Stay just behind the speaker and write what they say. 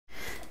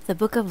The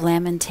Book of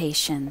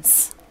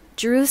Lamentations.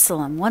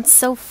 Jerusalem, once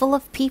so full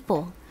of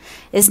people,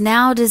 is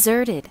now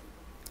deserted.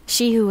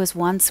 She who was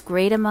once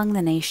great among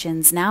the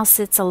nations now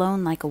sits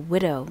alone like a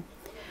widow.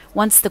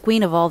 Once the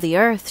queen of all the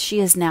earth,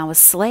 she is now a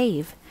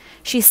slave.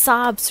 She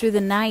sobs through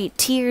the night,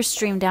 tears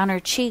stream down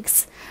her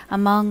cheeks.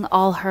 Among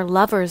all her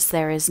lovers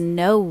there is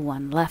no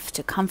one left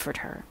to comfort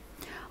her.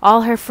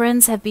 All her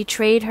friends have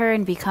betrayed her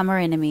and become her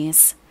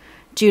enemies.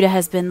 Judah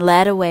has been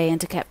led away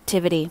into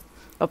captivity,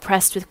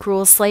 oppressed with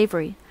cruel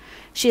slavery.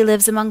 She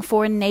lives among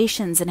foreign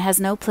nations and has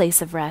no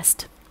place of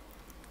rest.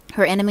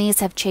 Her enemies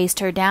have chased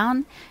her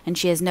down, and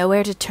she has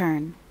nowhere to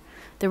turn.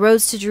 The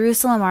roads to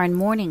Jerusalem are in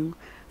mourning,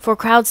 for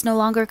crowds no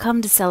longer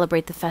come to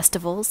celebrate the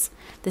festivals.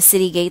 The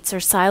city gates are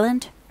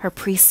silent, her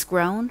priests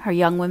groan, her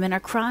young women are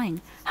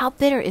crying. How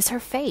bitter is her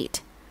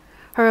fate!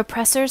 Her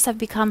oppressors have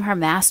become her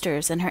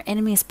masters, and her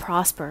enemies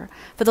prosper,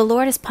 for the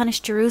Lord has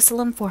punished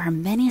Jerusalem for her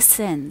many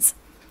sins.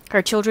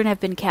 Her children have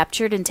been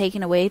captured and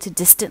taken away to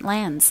distant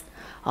lands.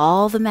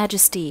 All the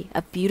majesty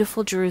of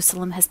beautiful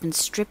Jerusalem has been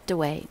stripped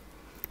away.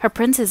 Her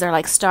princes are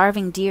like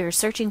starving deer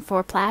searching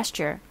for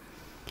pasture.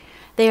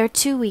 They are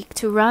too weak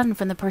to run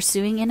from the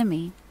pursuing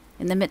enemy.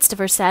 In the midst of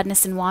her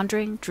sadness and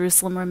wandering,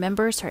 Jerusalem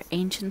remembers her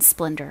ancient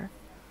splendor.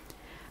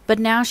 But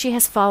now she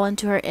has fallen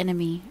to her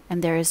enemy,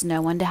 and there is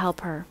no one to help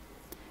her.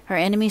 Her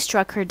enemy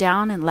struck her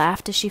down and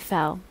laughed as she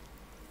fell.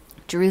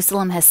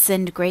 Jerusalem has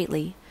sinned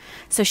greatly,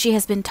 so she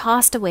has been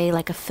tossed away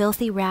like a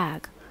filthy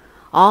rag.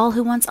 All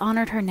who once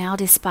honored her now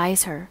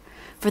despise her,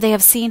 for they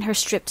have seen her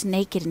stripped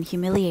naked and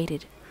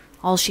humiliated.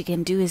 All she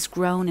can do is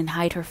groan and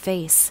hide her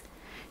face.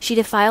 She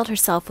defiled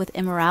herself with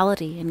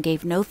immorality and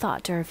gave no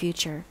thought to her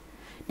future.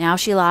 Now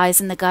she lies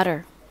in the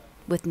gutter,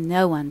 with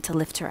no one to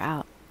lift her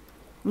out.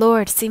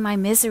 "Lord, see my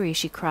misery,"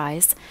 she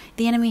cries.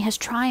 "The enemy has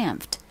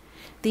triumphed.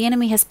 The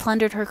enemy has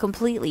plundered her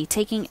completely,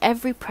 taking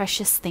every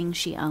precious thing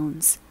she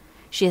owns.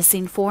 She has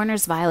seen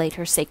foreigners violate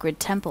her sacred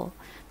temple,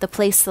 the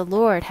place the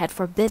Lord had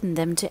forbidden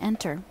them to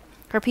enter.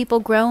 Her people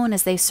groan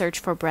as they search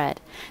for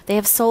bread. They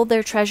have sold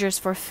their treasures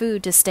for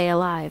food to stay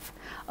alive.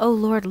 O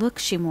Lord, look,"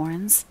 she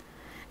mourns,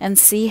 "and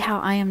see how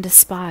I am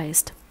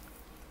despised.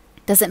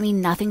 Does it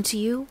mean nothing to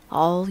you,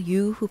 all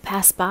you who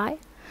pass by?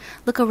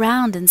 Look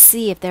around and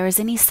see if there is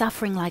any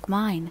suffering like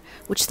mine,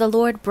 which the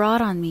Lord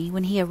brought on me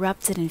when he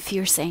erupted in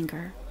fierce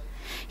anger.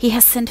 He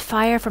has sent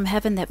fire from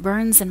heaven that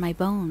burns in my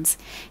bones.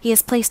 He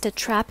has placed a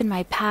trap in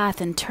my path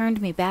and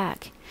turned me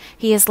back.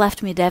 He has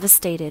left me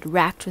devastated,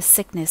 racked with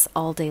sickness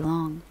all day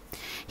long.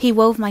 He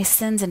wove my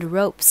sins into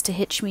ropes to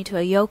hitch me to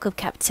a yoke of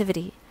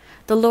captivity.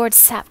 The Lord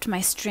sapped my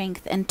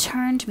strength and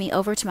turned me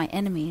over to my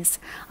enemies.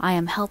 I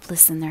am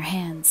helpless in their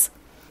hands.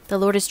 The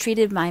Lord has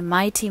treated my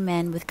mighty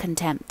men with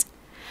contempt.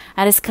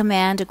 At his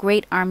command, a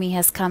great army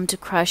has come to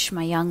crush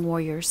my young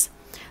warriors.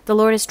 The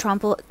Lord has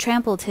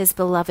trampled his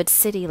beloved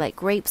city like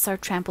grapes are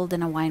trampled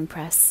in a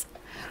winepress.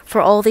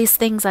 For all these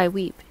things I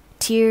weep.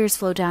 Tears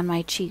flow down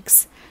my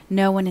cheeks.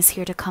 No one is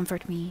here to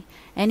comfort me.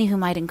 Any who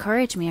might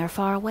encourage me are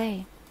far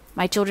away.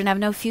 My children have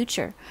no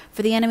future,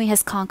 for the enemy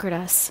has conquered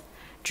us.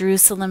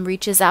 Jerusalem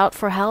reaches out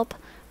for help,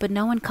 but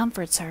no one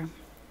comforts her.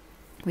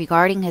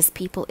 Regarding his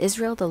people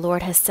Israel, the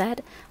Lord has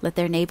said, "Let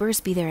their neighbors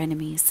be their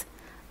enemies.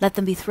 Let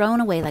them be thrown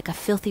away like a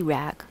filthy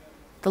rag."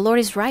 The Lord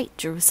is right,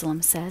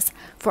 Jerusalem says,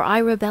 "for I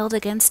rebelled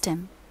against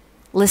him."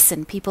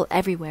 Listen, people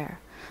everywhere.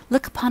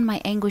 Look upon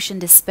my anguish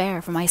and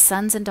despair, for my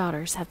sons and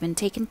daughters have been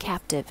taken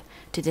captive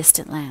to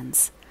distant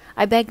lands.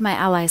 I begged my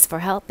allies for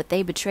help, but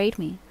they betrayed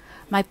me.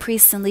 My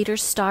priests and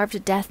leaders starved to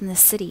death in the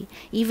city,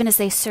 even as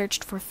they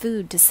searched for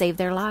food to save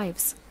their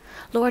lives.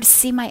 Lord,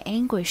 see my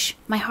anguish.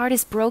 My heart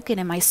is broken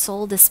and my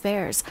soul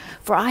despairs,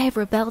 for I have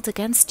rebelled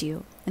against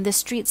you. In the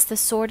streets the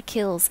sword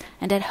kills,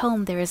 and at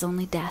home there is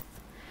only death.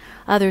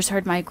 Others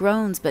heard my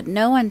groans, but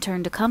no one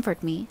turned to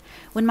comfort me.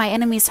 When my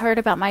enemies heard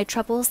about my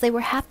troubles, they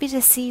were happy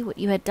to see what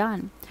you had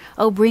done.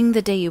 Oh, bring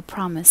the day you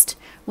promised,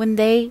 when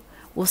they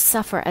will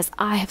suffer as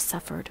I have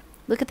suffered.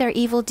 Look at their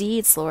evil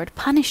deeds, Lord.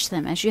 Punish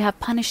them as you have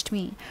punished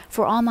me,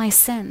 for all my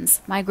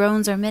sins. My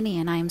groans are many,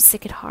 and I am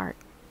sick at heart.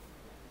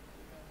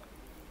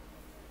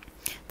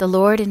 The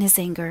Lord in his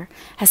anger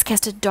has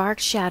cast a dark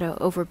shadow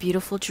over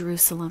beautiful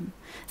Jerusalem.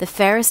 The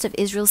fairest of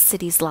Israel's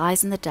cities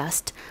lies in the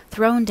dust,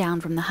 thrown down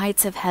from the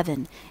heights of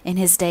heaven in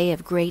his day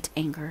of great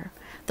anger.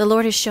 The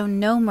Lord has shown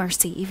no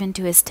mercy even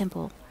to his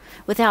temple.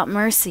 Without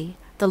mercy,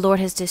 the Lord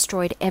has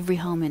destroyed every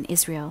home in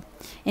Israel.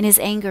 In his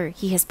anger,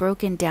 he has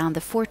broken down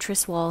the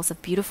fortress walls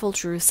of beautiful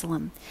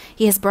Jerusalem.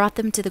 He has brought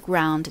them to the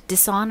ground,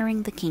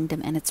 dishonoring the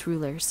kingdom and its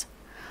rulers.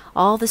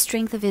 All the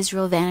strength of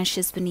Israel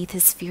vanishes beneath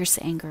his fierce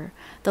anger.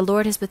 The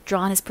Lord has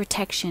withdrawn his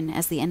protection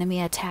as the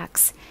enemy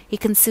attacks. He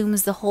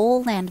consumes the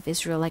whole land of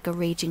Israel like a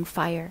raging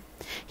fire.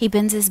 He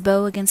bends his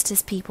bow against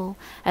his people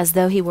as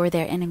though he were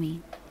their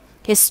enemy.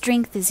 His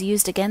strength is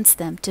used against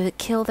them to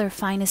kill their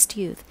finest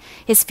youth.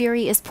 His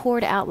fury is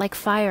poured out like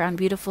fire on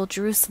beautiful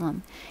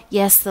Jerusalem.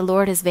 Yes, the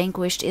Lord has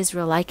vanquished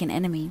Israel like an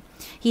enemy.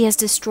 He has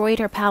destroyed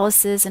her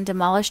palaces and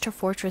demolished her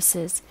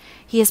fortresses.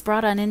 He has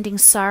brought unending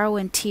sorrow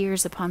and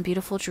tears upon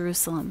beautiful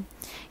Jerusalem.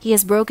 He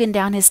has broken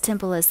down his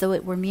temple as though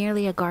it were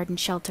merely a garden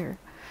shelter.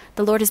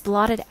 The Lord has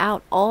blotted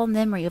out all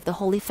memory of the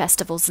holy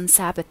festivals and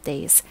Sabbath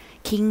days.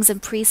 Kings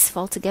and priests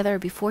fall together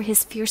before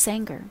his fierce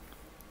anger.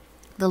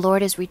 The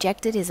Lord has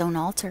rejected his own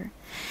altar.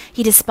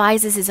 He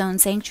despises his own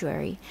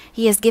sanctuary.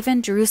 He has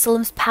given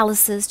Jerusalem's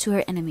palaces to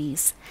her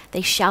enemies.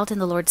 They shout in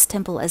the Lord's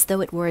temple as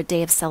though it were a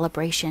day of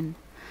celebration.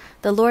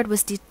 The Lord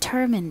was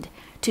determined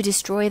to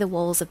destroy the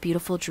walls of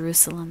beautiful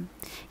Jerusalem.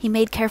 He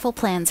made careful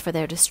plans for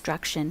their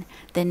destruction,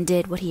 then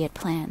did what he had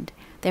planned.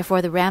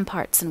 Therefore the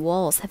ramparts and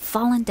walls have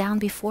fallen down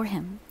before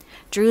him.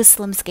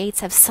 Jerusalem's gates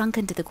have sunk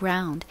into the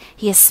ground.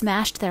 He has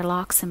smashed their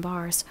locks and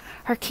bars.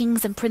 Her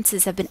kings and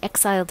princes have been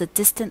exiled to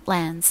distant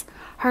lands.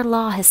 Her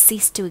law has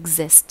ceased to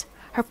exist.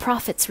 Her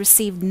prophets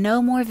received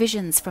no more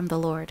visions from the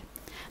Lord.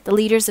 The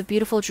leaders of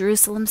beautiful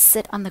Jerusalem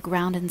sit on the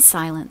ground in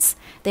silence.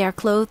 They are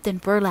clothed in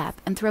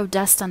burlap and throw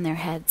dust on their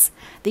heads.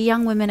 The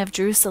young women of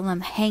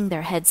Jerusalem hang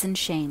their heads in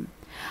shame.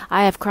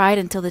 I have cried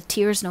until the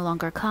tears no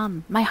longer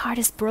come. My heart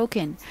is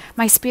broken.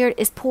 My spirit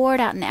is poured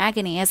out in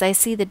agony as I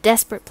see the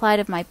desperate plight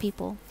of my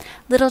people.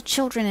 Little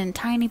children and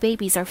tiny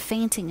babies are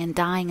fainting and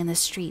dying in the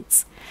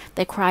streets.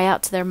 They cry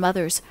out to their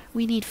mothers,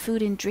 "We need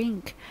food and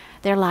drink."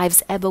 Their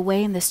lives ebb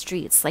away in the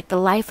streets like the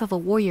life of a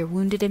warrior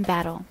wounded in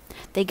battle.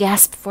 They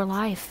gasp for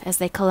life as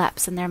they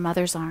collapse in their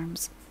mother's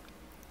arms.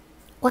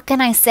 What can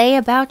I say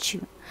about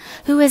you?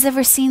 Who has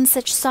ever seen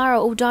such sorrow,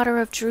 O daughter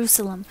of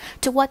Jerusalem?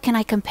 To what can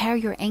I compare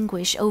your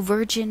anguish, O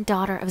virgin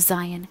daughter of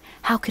Zion?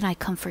 How can I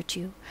comfort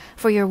you?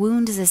 For your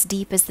wound is as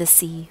deep as the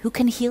sea. Who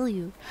can heal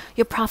you?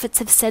 Your prophets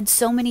have said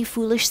so many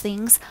foolish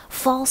things,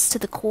 false to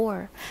the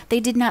core. They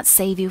did not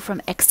save you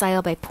from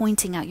exile by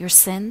pointing out your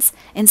sins.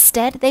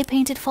 Instead, they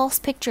painted false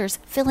pictures,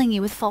 filling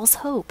you with false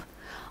hope.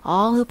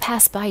 All who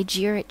pass by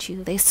jeer at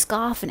you. They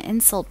scoff and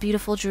insult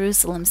beautiful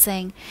Jerusalem,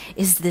 saying,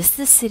 "Is this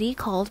the city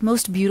called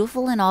most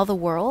beautiful in all the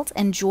world,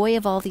 and joy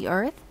of all the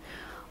earth?"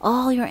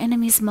 All your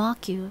enemies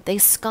mock you. They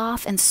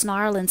scoff and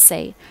snarl and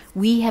say,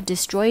 "We have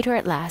destroyed her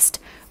at last.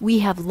 We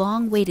have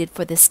long waited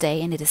for this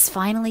day, and it is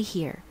finally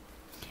here."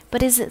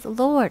 But is it the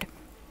Lord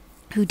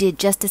who did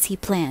just as he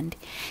planned?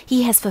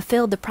 He has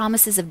fulfilled the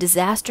promises of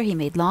disaster he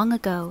made long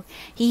ago.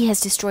 He has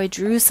destroyed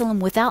Jerusalem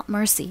without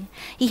mercy.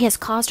 He has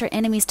caused her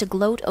enemies to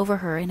gloat over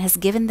her and has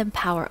given them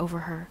power over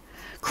her.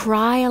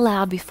 Cry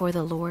aloud before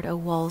the Lord, O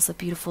walls of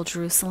beautiful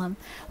Jerusalem.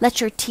 Let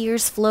your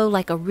tears flow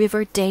like a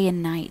river day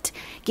and night.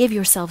 Give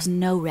yourselves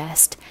no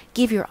rest.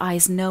 Give your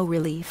eyes no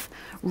relief.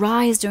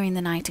 Rise during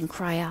the night and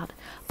cry out.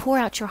 Pour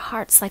out your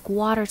hearts like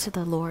water to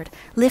the Lord.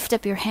 Lift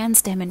up your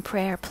hands to him in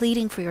prayer,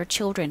 pleading for your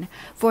children,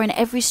 for in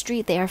every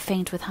street they are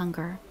faint with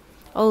hunger.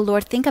 O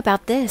Lord, think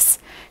about this.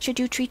 Should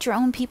you treat your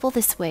own people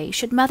this way?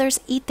 Should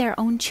mothers eat their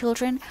own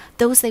children,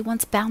 those they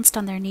once bounced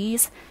on their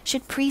knees?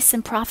 Should priests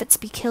and prophets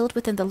be killed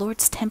within the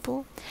Lord's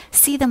temple?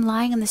 See them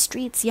lying in the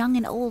streets, young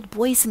and old,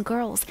 boys and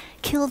girls,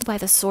 killed by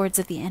the swords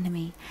of the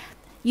enemy.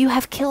 You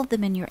have killed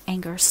them in your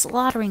anger,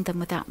 slaughtering them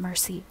without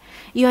mercy.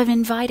 You have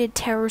invited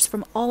terrors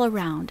from all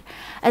around,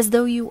 as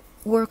though you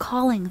were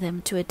calling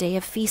them to a day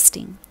of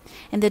feasting.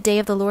 In the day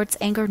of the Lord's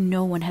anger,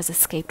 no one has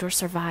escaped or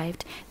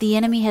survived. The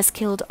enemy has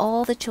killed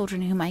all the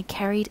children whom I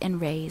carried and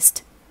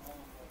raised.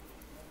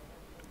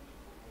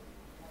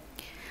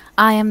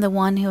 I am the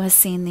one who has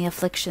seen the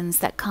afflictions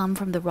that come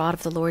from the rod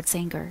of the Lord's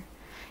anger.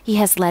 He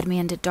has led me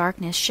into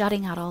darkness,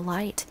 shutting out all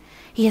light.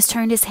 He has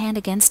turned his hand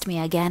against me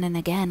again and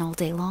again all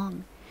day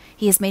long.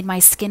 He has made my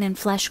skin and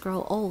flesh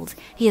grow old.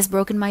 He has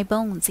broken my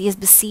bones. He has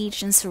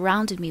besieged and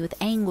surrounded me with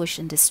anguish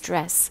and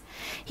distress.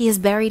 He has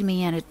buried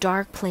me in a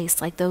dark place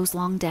like those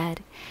long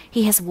dead.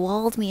 He has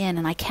walled me in,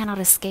 and I cannot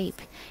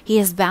escape. He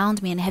has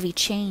bound me in heavy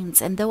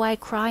chains, and though I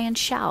cry and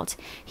shout,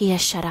 he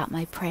has shut out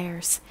my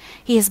prayers.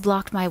 He has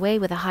blocked my way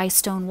with a high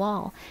stone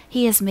wall.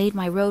 He has made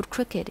my road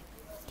crooked.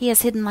 He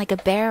has hidden like a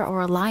bear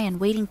or a lion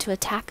waiting to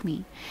attack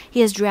me. He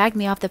has dragged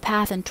me off the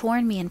path and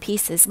torn me in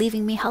pieces,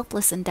 leaving me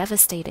helpless and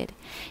devastated.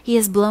 He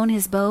has blown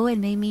his bow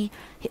and made me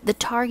the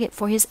target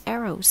for his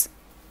arrows.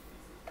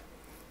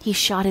 He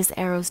shot his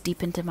arrows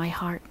deep into my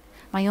heart.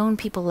 My own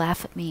people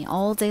laugh at me.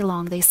 All day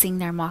long they sing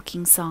their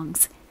mocking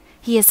songs.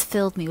 He has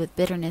filled me with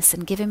bitterness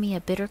and given me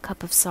a bitter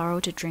cup of sorrow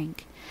to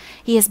drink.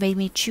 He has made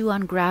me chew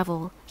on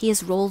gravel. He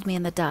has rolled me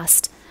in the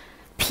dust.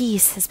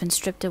 Peace has been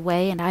stripped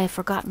away, and I have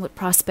forgotten what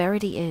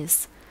prosperity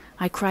is.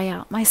 I cry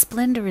out, my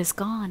splendor is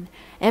gone.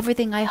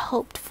 Everything I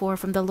hoped for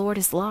from the Lord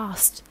is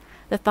lost.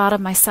 The thought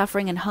of my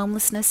suffering and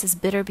homelessness is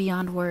bitter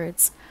beyond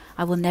words.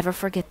 I will never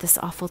forget this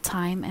awful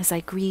time as I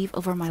grieve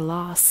over my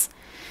loss.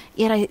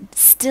 Yet I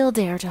still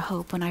dare to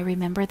hope when I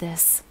remember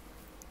this.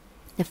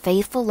 The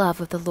faithful love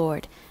of the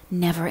Lord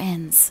never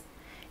ends.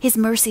 His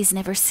mercies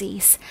never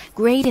cease.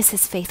 Great is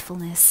his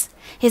faithfulness.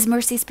 His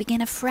mercies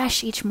begin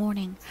afresh each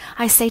morning.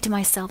 I say to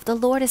myself, the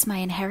Lord is my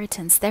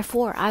inheritance,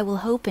 therefore I will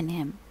hope in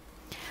him.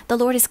 The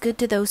Lord is good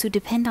to those who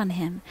depend on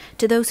him,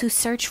 to those who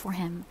search for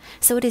him.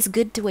 So it is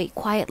good to wait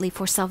quietly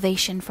for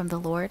salvation from the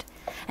Lord,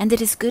 and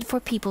it is good for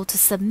people to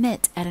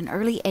submit at an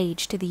early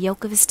age to the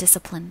yoke of his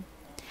discipline.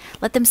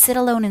 Let them sit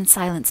alone in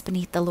silence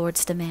beneath the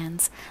Lord's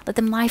demands. Let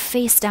them lie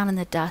face down in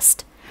the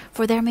dust,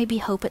 for there may be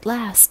hope at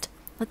last.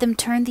 Let them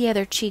turn the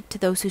other cheek to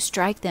those who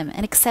strike them,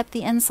 and accept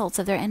the insults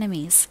of their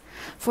enemies.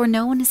 For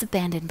no one is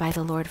abandoned by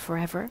the Lord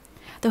forever.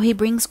 Though he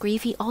brings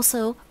grief, he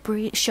also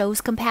shows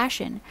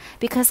compassion,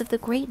 because of the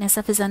greatness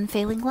of his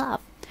unfailing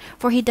love.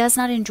 For he does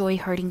not enjoy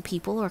hurting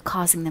people or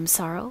causing them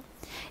sorrow.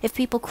 If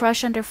people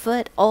crush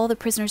underfoot all the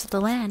prisoners of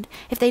the land,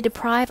 if they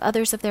deprive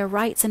others of their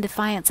rights in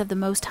defiance of the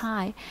Most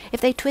High,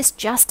 if they twist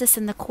justice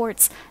in the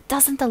courts,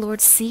 doesn't the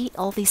Lord see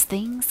all these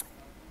things?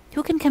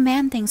 Who can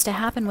command things to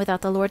happen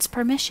without the Lord's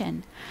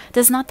permission?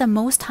 Does not the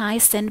Most High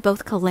send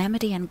both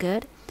calamity and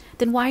good?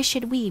 Then why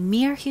should we,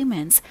 mere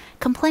humans,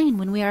 complain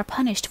when we are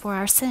punished for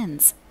our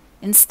sins?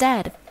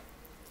 Instead,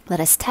 let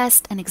us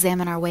test and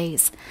examine our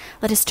ways.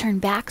 Let us turn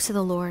back to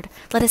the Lord.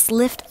 Let us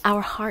lift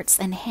our hearts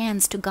and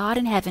hands to God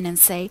in heaven and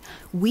say,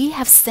 "We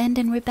have sinned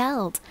and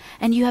rebelled,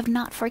 and you have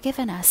not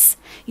forgiven us.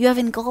 You have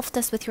engulfed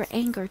us with your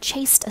anger,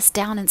 chased us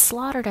down, and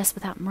slaughtered us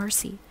without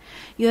mercy.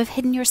 You have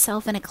hidden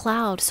yourself in a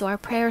cloud so our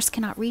prayers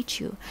cannot reach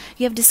you.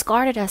 You have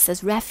discarded us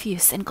as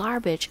refuse and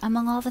garbage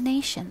among all the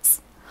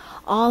nations.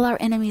 All our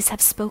enemies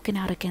have spoken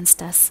out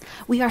against us.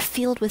 We are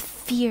filled with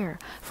fear,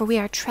 for we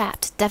are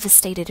trapped,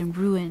 devastated, and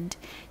ruined.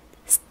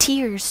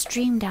 Tears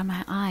stream down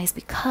my eyes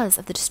because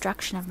of the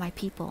destruction of my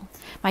people.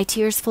 My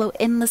tears flow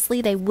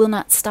endlessly. They will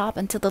not stop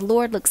until the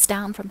Lord looks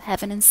down from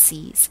heaven and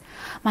sees.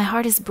 My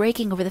heart is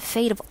breaking over the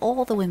fate of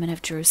all the women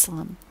of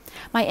Jerusalem.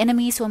 My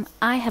enemies, whom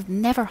I have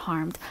never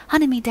harmed,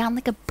 hunted me down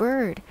like a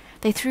bird.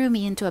 They threw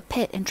me into a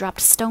pit and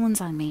dropped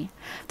stones on me.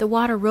 The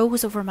water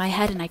rose over my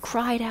head, and I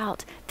cried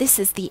out, "This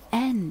is the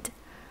end."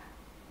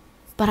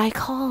 But I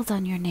called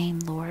on your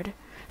name, Lord.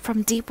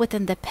 From deep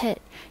within the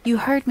pit, you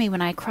heard me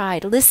when I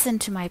cried. Listen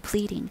to my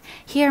pleading.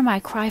 Hear my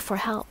cry for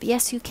help.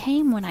 Yes, you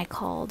came when I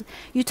called.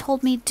 You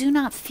told me, "Do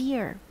not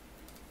fear."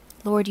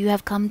 Lord, you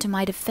have come to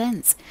my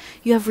defense.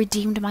 You have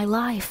redeemed my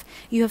life.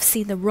 You have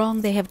seen the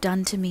wrong they have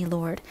done to me,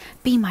 Lord.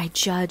 Be my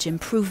judge and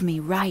prove me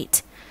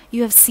right.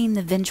 You have seen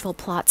the vengeful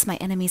plots my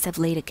enemies have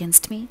laid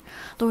against me.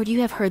 Lord, you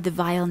have heard the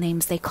vile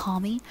names they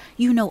call me.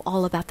 You know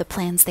all about the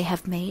plans they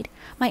have made.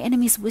 My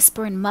enemies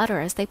whisper and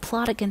mutter as they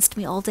plot against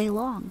me all day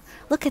long.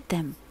 Look at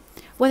them.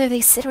 Whether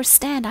they sit or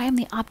stand, I am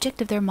the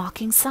object of their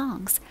mocking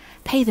songs.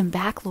 Pay them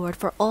back, Lord,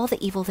 for all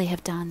the evil they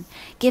have done.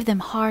 Give them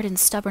hard and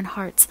stubborn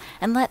hearts,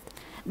 and let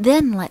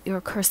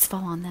your curse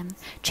fall on them.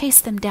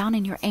 Chase them down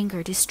in your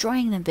anger,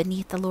 destroying them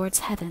beneath the Lord's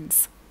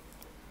heavens.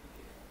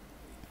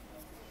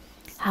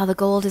 How the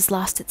gold has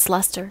lost its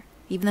luster.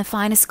 Even the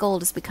finest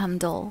gold has become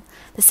dull.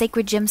 The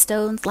sacred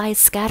gemstones lie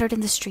scattered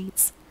in the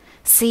streets.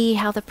 See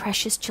how the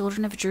precious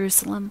children of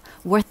Jerusalem,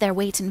 worth their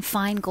weight in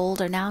fine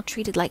gold, are now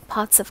treated like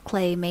pots of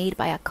clay made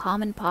by a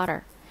common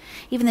potter.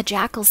 Even the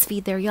jackals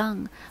feed their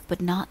young,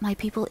 but not my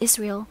people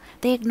Israel.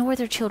 They ignore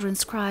their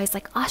children's cries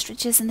like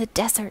ostriches in the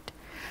desert.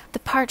 The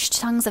parched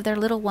tongues of their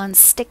little ones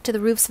stick to the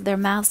roofs of their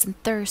mouths in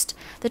thirst.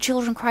 The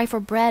children cry for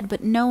bread,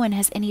 but no one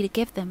has any to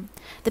give them.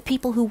 The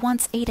people who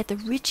once ate at the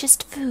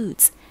richest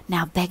foods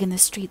now beg in the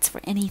streets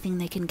for anything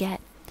they can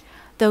get.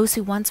 Those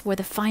who once wore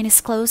the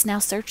finest clothes now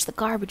search the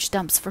garbage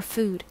dumps for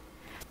food.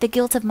 The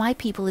guilt of my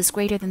people is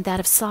greater than that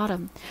of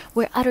Sodom,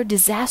 where utter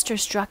disaster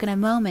struck in a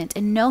moment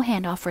and no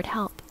hand offered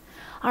help.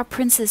 Our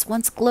princes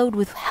once glowed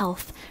with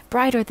health,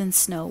 brighter than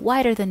snow,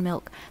 whiter than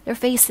milk. Their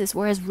faces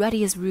were as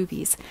ruddy as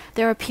rubies,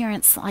 their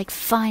appearance like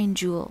fine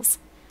jewels.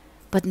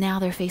 But now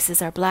their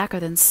faces are blacker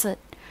than soot.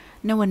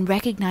 No one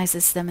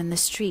recognizes them in the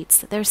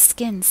streets. Their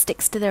skin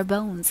sticks to their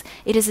bones.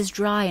 It is as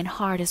dry and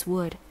hard as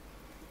wood.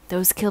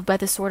 Those killed by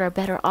the sword are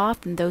better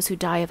off than those who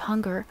die of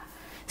hunger.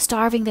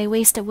 Starving, they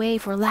waste away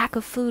for lack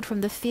of food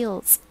from the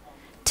fields.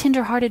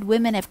 Tender-hearted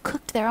women have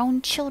cooked their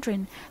own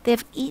children. They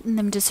have eaten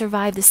them to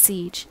survive the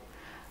siege.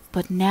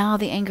 But now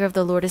the anger of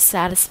the Lord is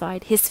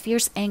satisfied. His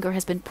fierce anger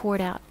has been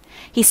poured out.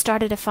 He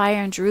started a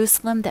fire in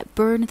Jerusalem that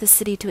burned the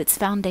city to its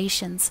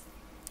foundations.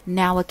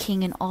 Now a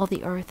king in all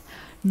the earth,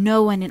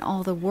 no one in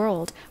all the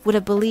world, would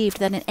have believed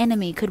that an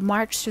enemy could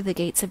march through the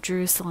gates of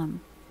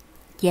Jerusalem.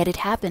 Yet it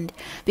happened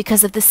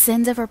because of the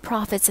sins of her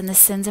prophets and the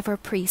sins of her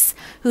priests,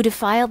 who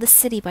defiled the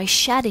city by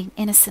shedding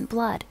innocent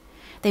blood.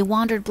 They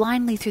wandered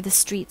blindly through the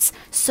streets,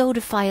 so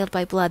defiled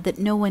by blood that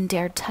no one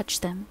dared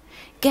touch them.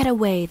 "Get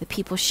away," the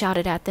people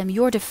shouted at them.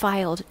 "You're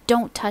defiled.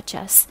 Don't touch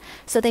us."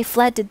 So they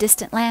fled to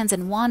distant lands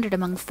and wandered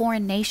among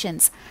foreign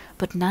nations,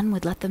 but none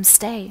would let them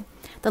stay.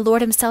 The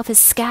Lord himself has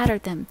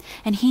scattered them,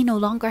 and he no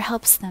longer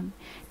helps them.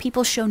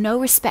 People show no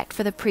respect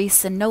for the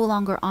priests and no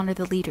longer honor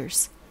the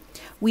leaders.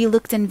 We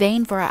looked in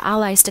vain for our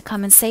allies to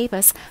come and save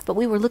us, but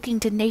we were looking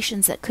to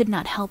nations that could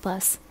not help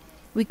us.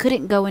 We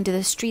couldn't go into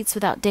the streets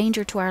without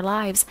danger to our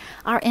lives.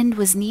 Our end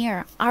was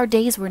near. Our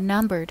days were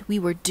numbered. We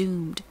were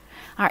doomed.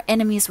 Our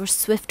enemies were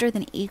swifter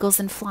than eagles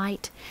in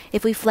flight.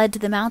 If we fled to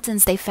the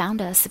mountains, they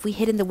found us. If we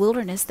hid in the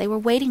wilderness, they were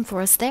waiting for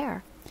us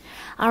there.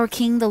 Our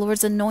king, the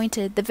Lord's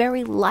anointed, the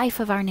very life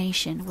of our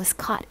nation, was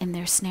caught in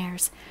their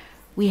snares.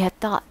 We had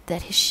thought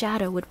that his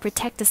shadow would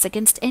protect us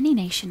against any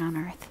nation on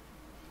earth.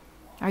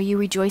 Are you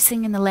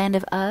rejoicing in the land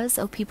of Uz,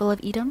 O people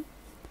of Edom?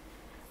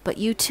 But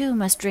you too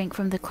must drink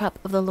from the cup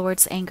of the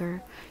Lord's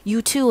anger.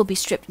 You too will be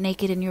stripped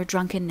naked in your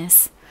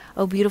drunkenness.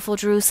 O beautiful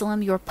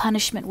Jerusalem, your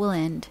punishment will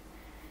end.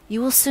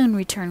 You will soon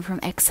return from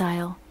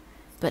exile.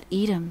 But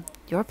Edom,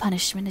 your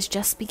punishment is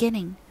just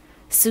beginning.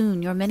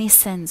 Soon your many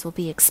sins will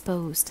be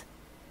exposed.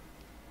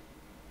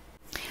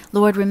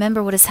 Lord,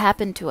 remember what has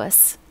happened to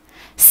us.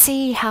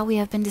 See how we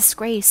have been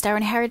disgraced. Our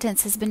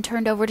inheritance has been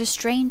turned over to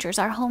strangers,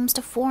 our homes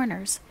to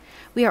foreigners.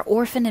 We are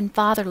orphaned and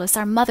fatherless.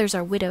 Our mothers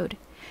are widowed.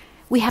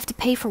 We have to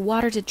pay for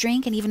water to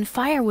drink, and even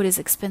firewood is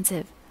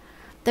expensive.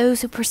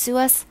 Those who pursue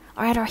us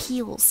are at our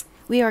heels.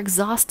 We are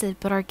exhausted,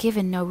 but are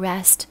given no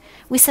rest.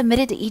 We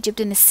submitted to Egypt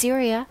and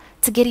Assyria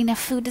to get enough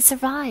food to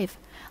survive.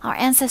 Our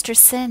ancestors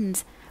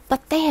sinned,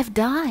 but they have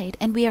died,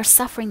 and we are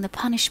suffering the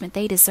punishment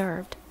they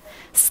deserved.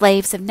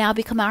 Slaves have now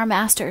become our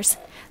masters.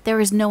 There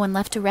is no one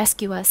left to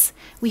rescue us.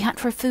 We hunt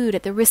for food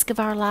at the risk of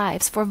our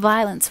lives, for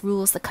violence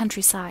rules the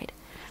countryside.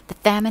 The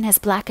famine has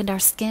blackened our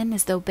skin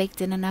as though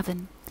baked in an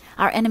oven.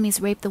 Our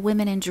enemies rape the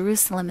women in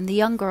Jerusalem and the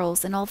young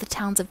girls in all the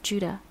towns of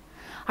Judah.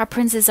 Our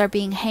princes are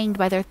being hanged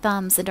by their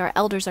thumbs, and our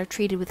elders are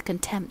treated with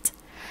contempt.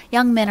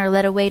 Young men are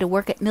led away to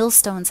work at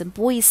millstones, and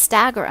boys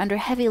stagger under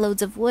heavy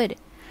loads of wood.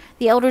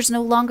 The elders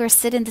no longer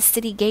sit in the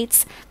city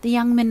gates. The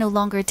young men no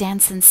longer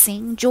dance and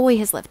sing. Joy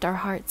has left our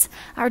hearts.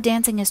 Our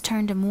dancing has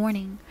turned to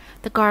mourning.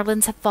 The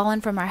garlands have fallen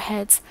from our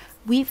heads.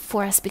 Weep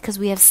for us because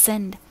we have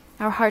sinned.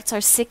 Our hearts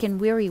are sick and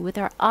weary, with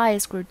our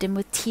eyes grow dim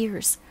with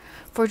tears.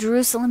 For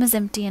Jerusalem is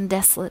empty and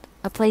desolate,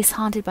 a place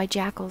haunted by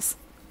jackals.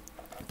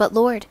 But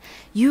Lord,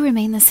 you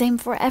remain the same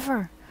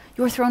forever.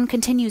 Your throne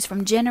continues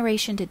from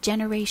generation to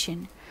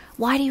generation.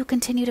 Why do you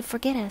continue to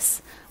forget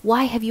us?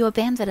 Why have you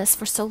abandoned us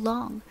for so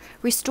long?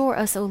 Restore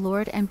us, O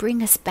Lord, and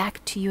bring us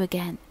back to you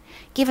again.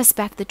 Give us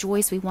back the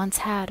joys we once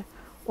had.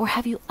 Or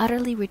have you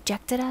utterly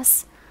rejected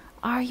us?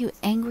 Are you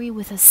angry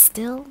with us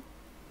still?